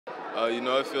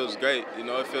It feels great.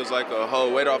 It feels like a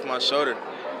whole weight off my shoulder.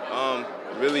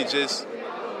 Really just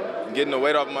getting the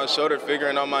weight off my shoulder,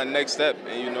 figuring out my next step.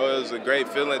 And, it was a great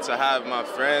feeling to have my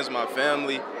friends, my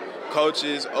family,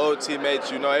 coaches, old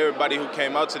teammates, everybody who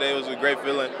came out today. It was a great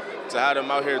feeling to have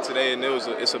them out here today, and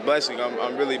it's a blessing.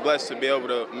 I'm really blessed to be able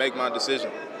to make my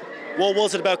decision. What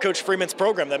was it about Coach Freeman's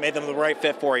program that made them the right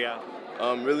fit for you?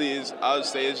 I would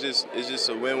say it's just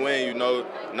a win-win,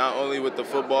 not only with the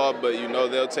football, but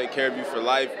they'll take care of you for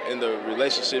life, and the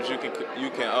relationships you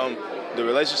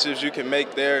can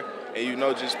make there,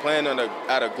 and just playing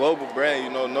at a global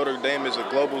brand. Notre Dame is a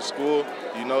global school.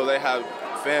 They have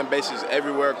fan bases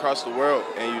everywhere across the world,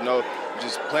 and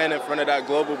just playing in front of that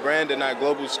global brand and that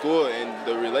global school, and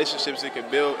the relationships it can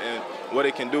build and what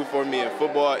it can do for me in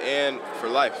football and for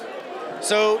life.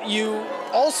 So you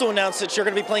also announced that you're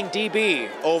going to be playing DB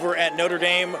over at Notre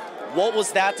Dame. What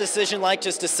was that decision like,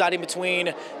 just deciding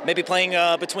between maybe playing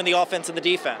between the offense and the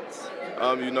defense?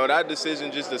 That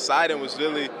decision just deciding was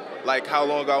really like how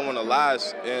long I want to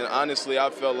last. And honestly,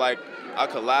 I felt like I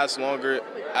could last longer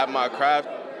at my craft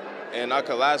and I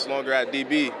could last longer at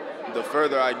DB the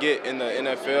further I get in the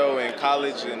NFL and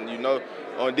college. And,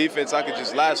 on defense, I could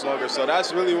just last longer. So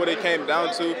that's really what it came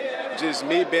down to, just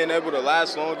me being able to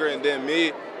last longer, and then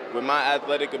me with my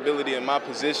athletic ability and my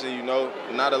position,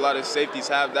 not a lot of safeties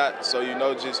have that. So,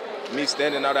 just me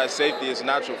standing out at safety is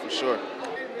natural for sure.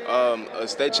 A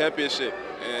state championship,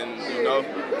 and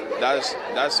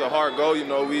that's a hard goal.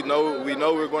 We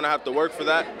know we're going to have to work for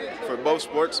that for both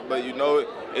sports, but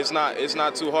it's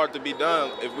not too hard to be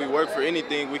done. If we work for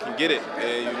anything, we can get it,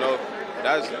 and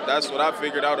that's what I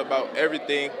figured out about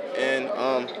everything. And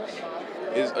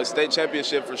is a state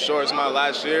championship for sure. It's my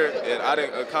last year, and I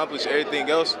didn't accomplish everything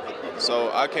else, so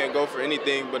I can't go for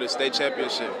anything but a state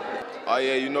championship. Oh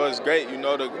yeah, it's great.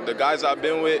 The guys I've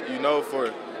been with,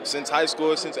 since high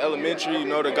school, since elementary,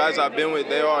 the guys I've been with,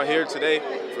 they are here today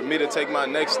for me to take my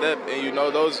next step. And,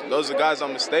 those are guys I'm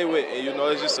going to stay with. And,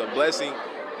 it's just a blessing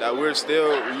that we're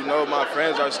still, my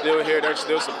friends are still here. They're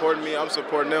still supporting me. I'm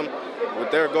supporting them with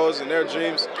their goals and their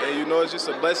dreams. And, it's just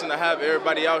a blessing to have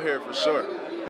everybody out here for sure.